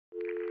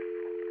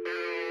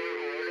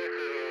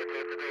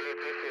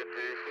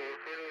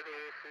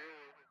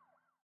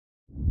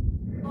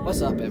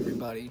What's up,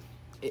 everybody?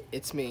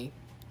 It's me.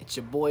 It's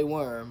your boy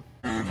Worm.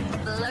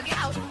 Look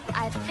out!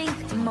 I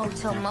think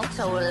Moto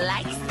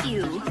likes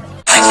you.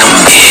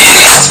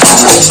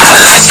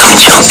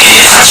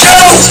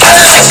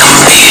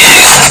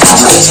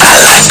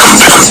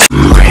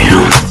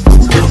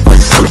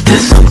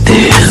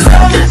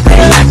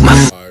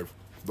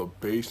 The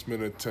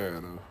basement of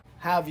Tana.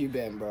 How have you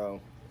been,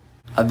 bro?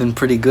 I've been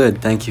pretty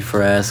good, thank you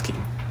for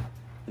asking.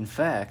 In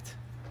fact,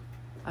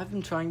 I've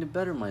been trying to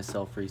better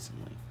myself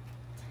recently,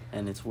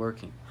 and it's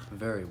working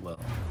very well.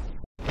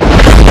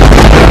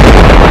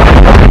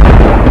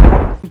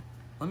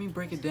 Let me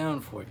break it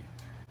down for you.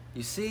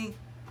 You see,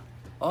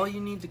 all you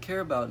need to care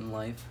about in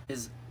life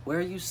is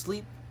where you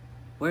sleep,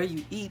 where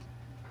you eat,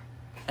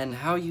 and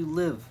how you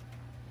live.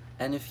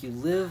 And if you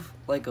live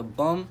like a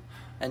bum,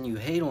 and you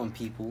hate on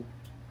people,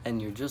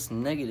 and you're just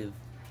negative,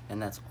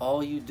 and that's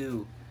all you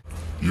do,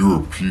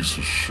 You're a piece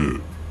of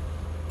shit.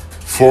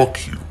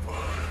 Fuck you.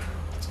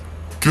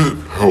 Get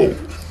help.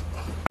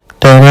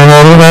 How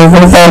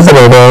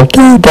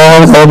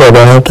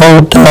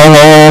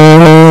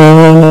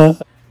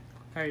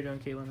are you doing,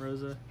 Caitlin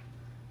Rosa?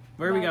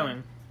 Where are we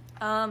going?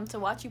 To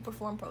watch you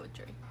perform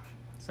poetry.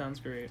 Sounds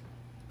great.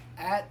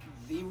 At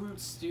The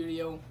Roots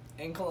Studio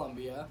in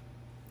Columbia.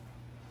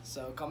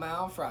 So come out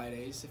on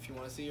Fridays if you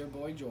want to see your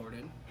boy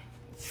Jordan.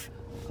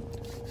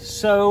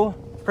 So,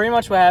 pretty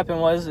much what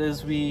happened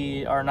is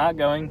we are not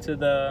going to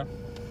the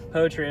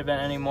poetry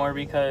event anymore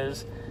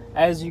because,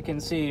 as you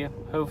can see,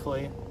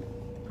 hopefully,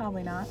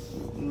 Probably not.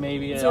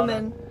 maybe Zoom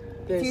in.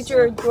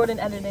 Future Jordan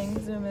editing.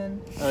 Zoom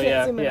in. Oh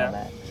yeah, Zoom in yeah. on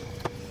that.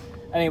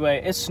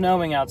 Anyway, it's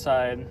snowing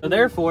outside, so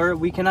therefore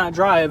we cannot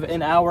drive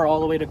an hour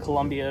all the way to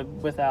Columbia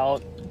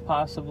without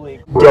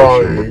possibly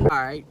Dying.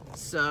 Alright,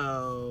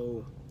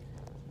 so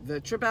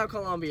the trip out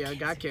Columbia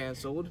got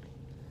canceled.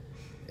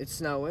 It's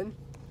snowing.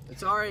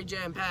 It's already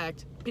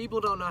jam-packed. People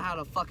don't know how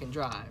to fucking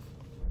drive.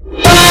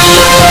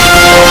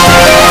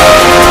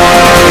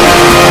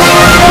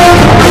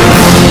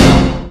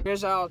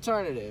 Here's our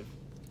alternative.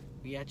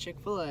 We got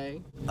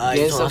Chick-fil-A.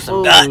 Get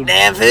some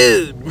goddamn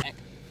food.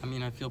 I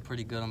mean, I feel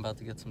pretty good. I'm about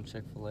to get some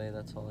Chick-fil-A.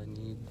 That's all I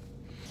need.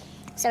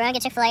 So we're gonna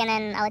get Chick-fil-A and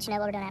then I'll let you know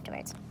what we're doing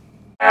afterwards.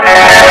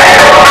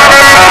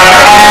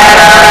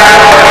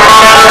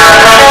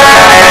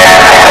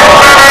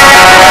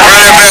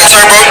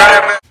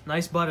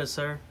 nice butter,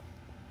 sir.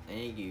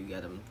 Thank you.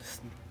 Got them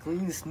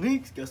clean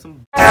sneaks. Got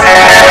some.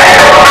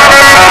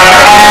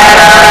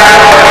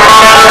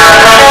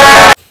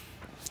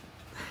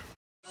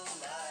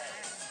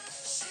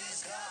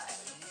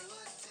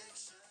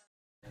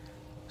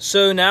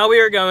 So now we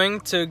are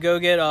going to go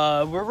get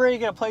we're ready to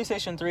get a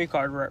PlayStation 3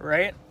 card,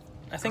 right?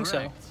 I think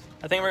so.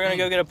 I think we're gonna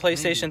go get a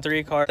PlayStation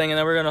 3 card thing, and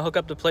then we're gonna hook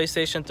up the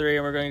PlayStation 3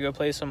 and we're gonna go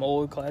play some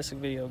old classic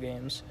video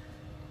games.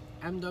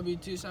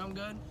 MW2 sound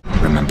good?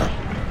 Remember,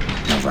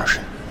 no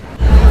Russian.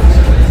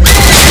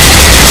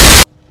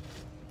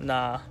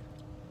 Nah.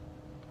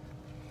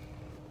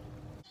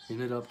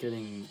 Ended up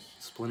getting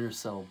Splinter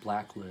Cell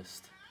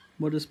Blacklist.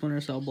 What is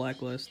Splinter Cell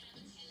Blacklist?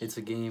 It's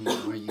a game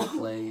where you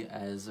play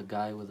as a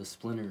guy with a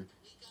splinter.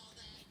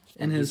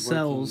 In his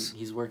cells.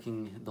 He's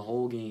working the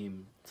whole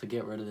game to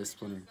get rid of this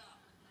splinter.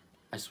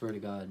 I swear to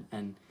God.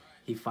 And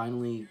he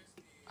finally,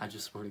 I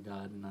just swear to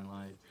God and I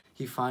lied.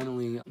 He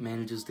finally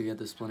manages to get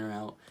the splinter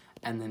out,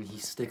 and then he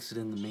sticks it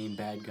in the main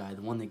bad guy,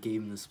 the one that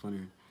gave him the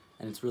splinter.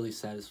 And it's really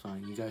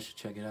satisfying. You guys should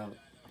check it out.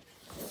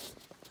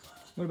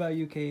 What about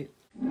you, Kate?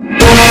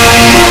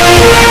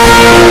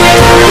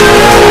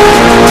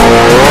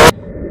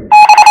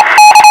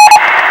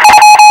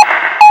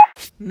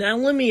 Now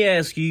let me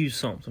ask you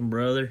something,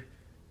 brother.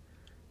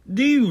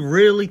 Do you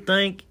really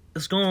think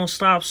it's gonna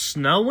stop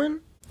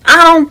snowing?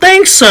 I don't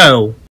think so.